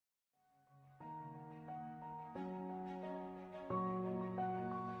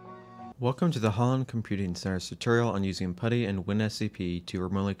Welcome to the Holland Computing Center's tutorial on using PuTTY and WinSCP to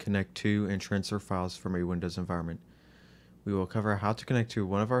remotely connect to and transfer files from a Windows environment. We will cover how to connect to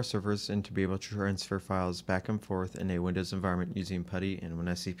one of our servers and to be able to transfer files back and forth in a Windows environment using PuTTY and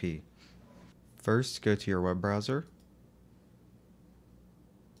WinSCP. First, go to your web browser.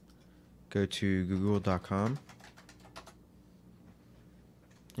 Go to google.com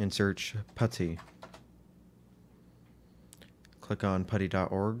and search PuTTY. Click on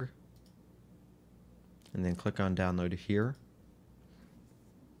putty.org. And then click on download here,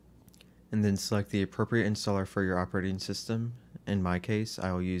 and then select the appropriate installer for your operating system. In my case,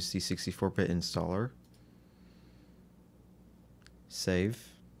 I will use the 64-bit installer. Save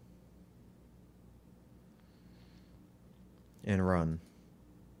and run.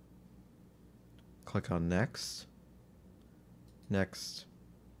 Click on next,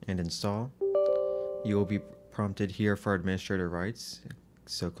 and install. You will be prompted here for administrator rights,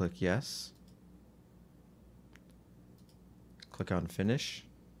 so click yes. Click on Finish.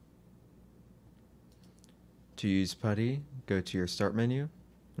 To use PuTTY, go to your Start menu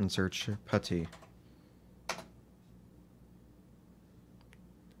and search PuTTY.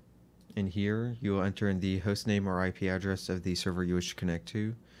 In here, you will enter in the hostname or IP address of the server you wish to connect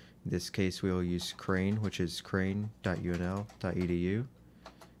to. In this case, we will use Crane, which is crane.unl.edu,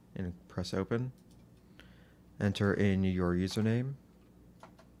 and press Open. Enter in your username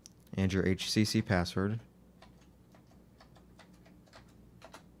and your HCC password.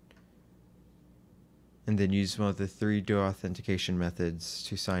 And then use one of the three Duo authentication methods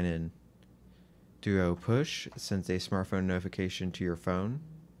to sign in. Duo Push sends a smartphone notification to your phone,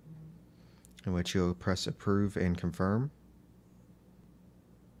 in which you'll press Approve and Confirm.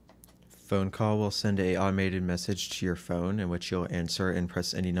 Phone Call will send an automated message to your phone, in which you'll answer and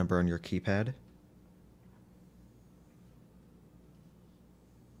press any number on your keypad.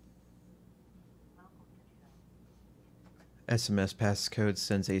 SMS passcode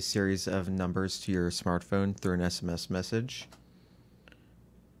sends a series of numbers to your smartphone through an SMS message.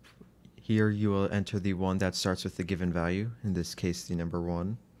 Here you will enter the one that starts with the given value, in this case the number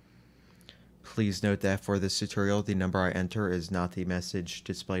 1. Please note that for this tutorial, the number I enter is not the message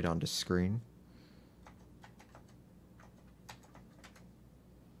displayed on the screen.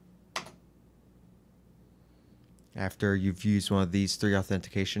 After you've used one of these three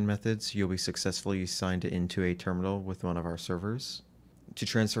authentication methods, you'll be successfully signed into a terminal with one of our servers. To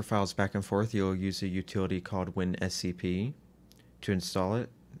transfer files back and forth, you'll use a utility called WinSCP. To install it,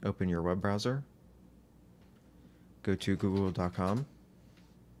 open your web browser, go to google.com,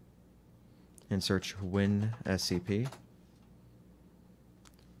 and search WinSCP.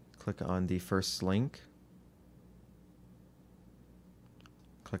 Click on the first link,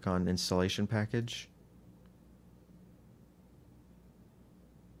 click on Installation Package,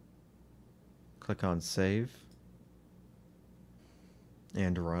 click on Save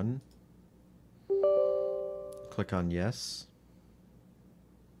and Run. Click on Yes,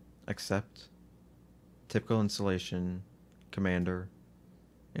 Accept, Typical Installation, Commander,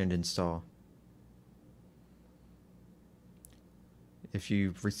 and Install. If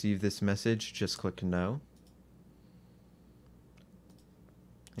you've received this message, just click No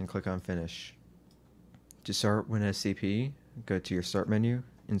and click on Finish. To start WinSCP, go to your Start menu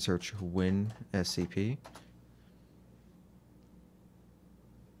and search WinSCP.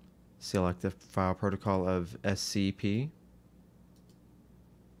 Select the file protocol of SCP.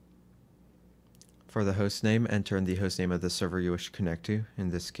 For the host name, enter in the host name of the server you wish to connect to, in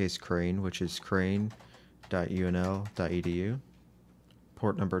this case Crane, which is crane.unl.edu.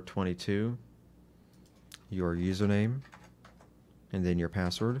 Port number 22, your username, and then your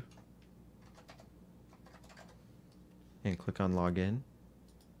password. And click on Login.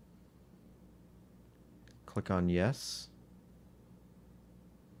 Click on Yes.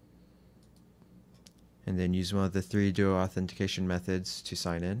 And then use one of the three Duo authentication methods to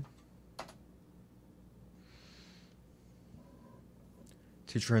sign in.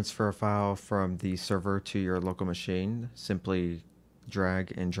 To transfer a file from the server to your local machine, simply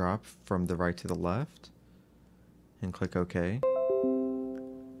drag and drop from the right to the left and click OK.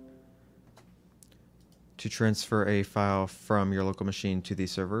 To transfer a file from your local machine to the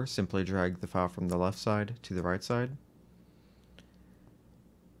server, simply drag the file from the left side to the right side